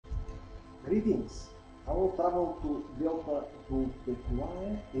Greetings! I will travel to Delta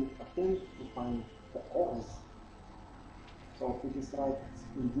Vulpeculae and attempt to find the ores. So it is right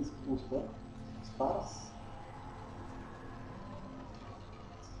in this cluster, stars,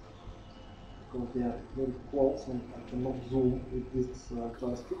 because they are very close and I cannot zoom with this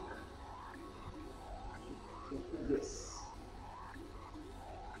joystick. Yes.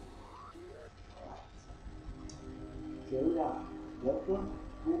 Here we are, Delta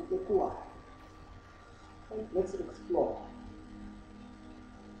Vulpeculae. Let's explore.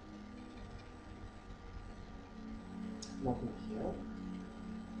 Nothing here.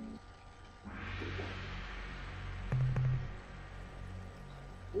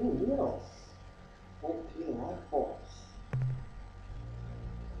 Ooh, murals. 14 life forms.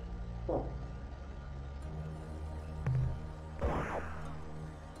 Huh.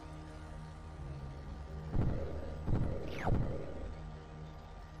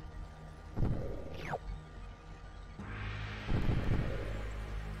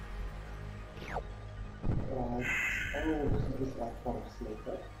 I will see this life forms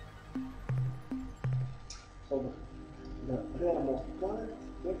later. So the rearmost planet,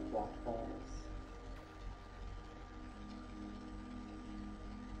 their platforms.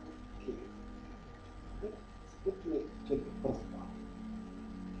 Okay. Let me check the first one.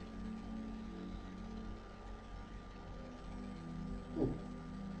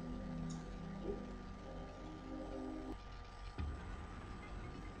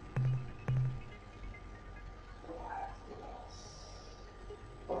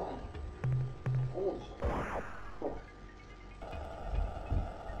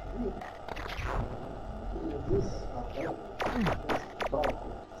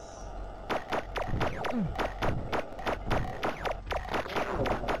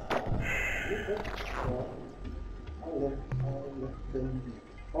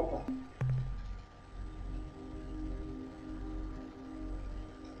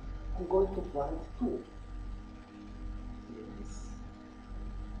 I'm going to plant two. Yes.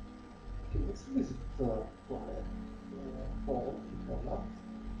 Okay, let's visit the planet fall before that.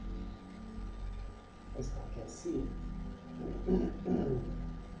 As I can see.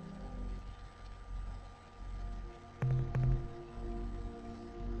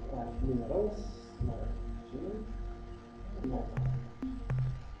 Minerals, nitrogen, no.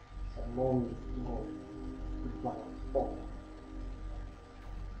 So no need to go to planet fall.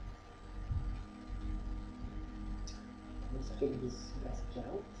 Let's check this gas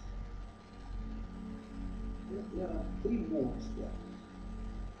giant. There are 3 moons there.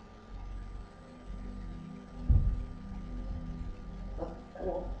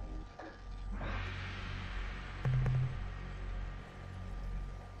 Hello.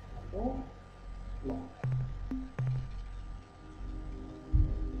 No? No.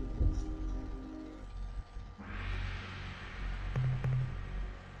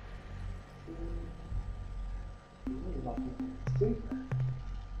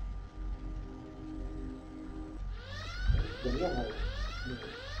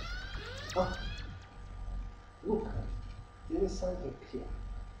 Ah, look, there is something here.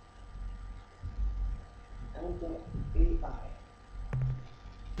 Encounter AI.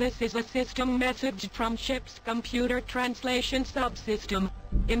 This is a system message from ship's computer translation subsystem.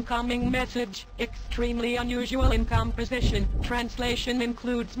 Incoming message, extremely unusual in composition. Translation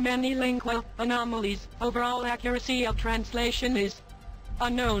includes many lingual anomalies. Overall accuracy of translation is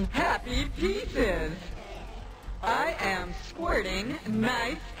unknown. Happy pieces! I am squirting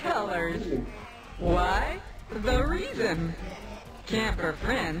nice colors. Why? The reason. Camper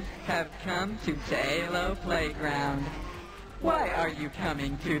friends have come to Taalo Playground. Why are you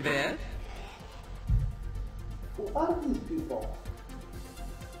coming to this? Who are these people?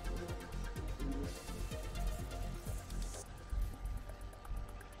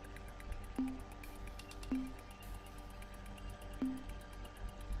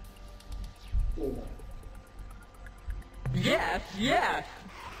 Yes, yes!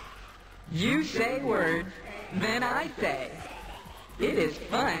 You say words, then I say. It is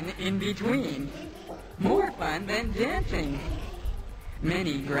fun in between. More fun than dancing.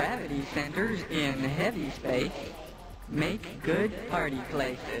 Many gravity centers in heavy space make good party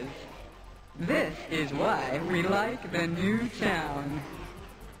places. This is why we like the new town.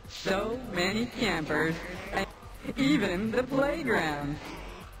 So many campers, and even the playgrounds.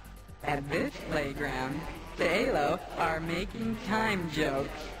 At this playground, Taalo are making time jokes.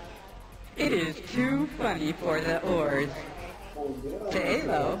 It is too funny for the oars.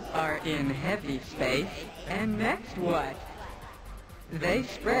 Taalo are in heavy space, and next what? They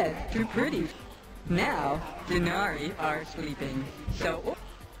spread to pretty. Now, Denari are sleeping, so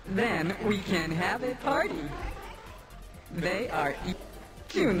then we can have a party. They are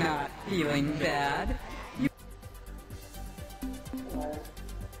you not feeling bad.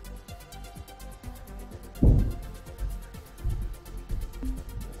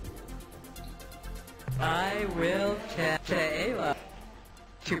 I will tell Taalo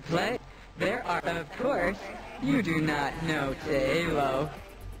to play. There are, of course, you do not know Taalo.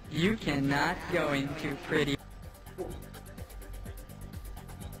 You cannot go into pretty.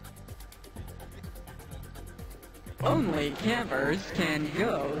 Only campers can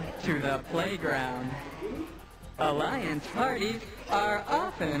go to the playground. Alliance parties are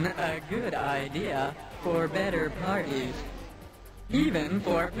often a good idea for better parties, even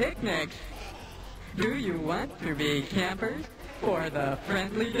for picnics. Do you want to be campers for the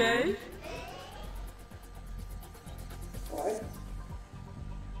friendly days?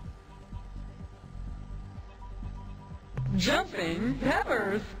 Jumping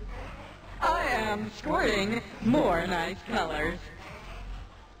peppers! I am squirting more nice colors.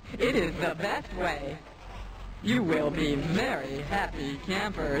 It is the best way. You will be very happy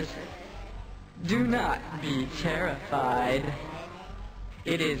campers. Do not be terrified.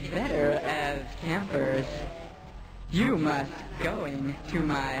 It is better as campers. You must going to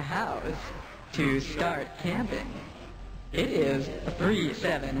my house to start camping. It is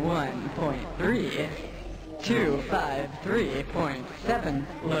 371.3. 253.7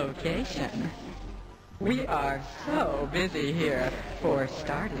 location. We are so busy here for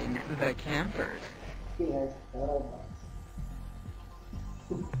starting the campers.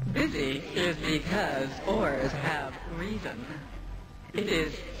 Busy is because oars have reason. It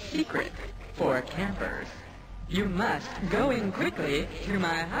is secret for campers. You must go in quickly to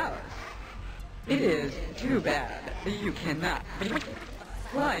my house. It is too bad you cannot be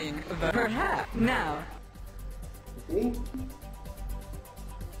flying the perhaps now.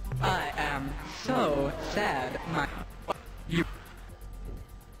 I am so sad, you.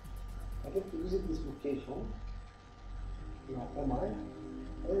 I have to visit this location. Now, am I?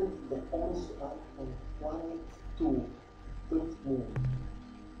 And the owns are on planet 2, third moon.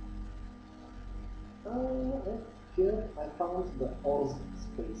 Here I found the Oz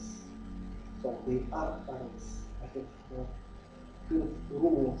space. So they are planets. I have heard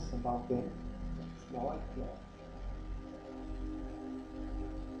rumors about them. Now I know.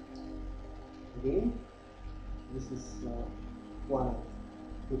 Again, this is planet,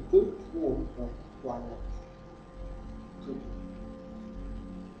 the third moon of planet 2.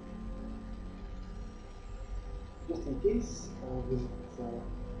 Just in case, I'll visit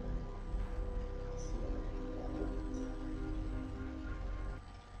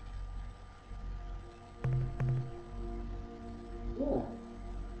yeah,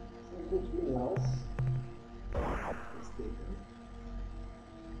 some good minerals. Let's take them.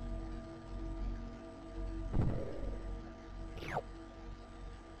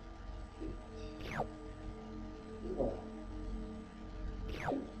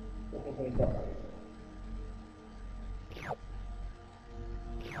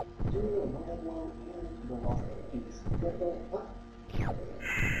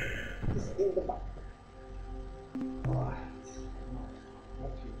 It's in the back. Alright.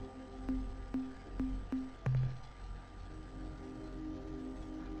 Not you.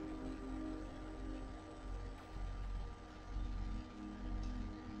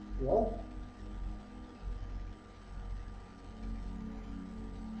 Well,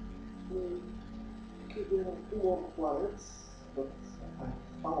 there are 2 more planets, but I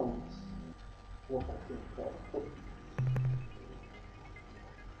found what I can call.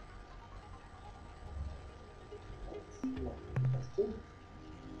 That's not interesting.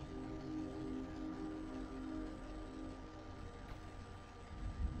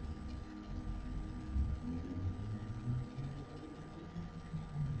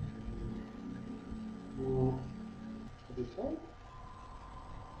 This one.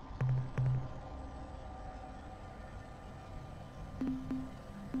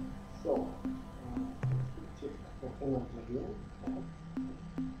 So, let's check the energy again.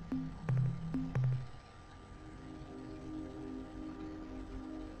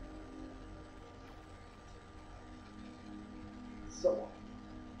 So,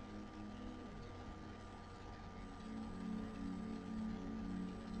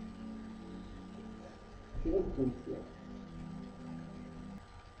 here.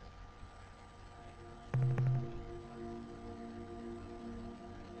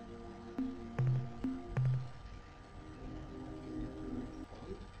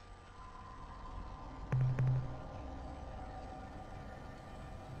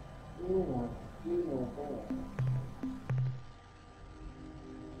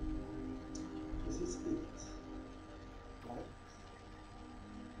 is it. Right?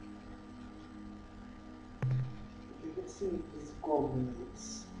 You can see this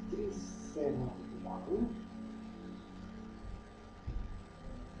coordinates 371,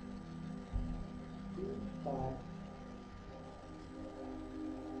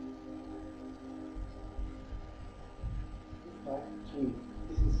 3.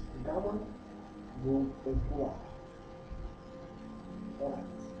 This is gamma Vulpeculae.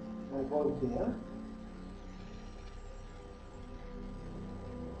 Alright, I go there.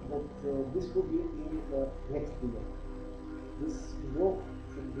 But this will be in the next video. This video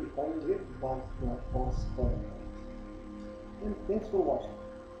should be only about the horse. And thanks for watching.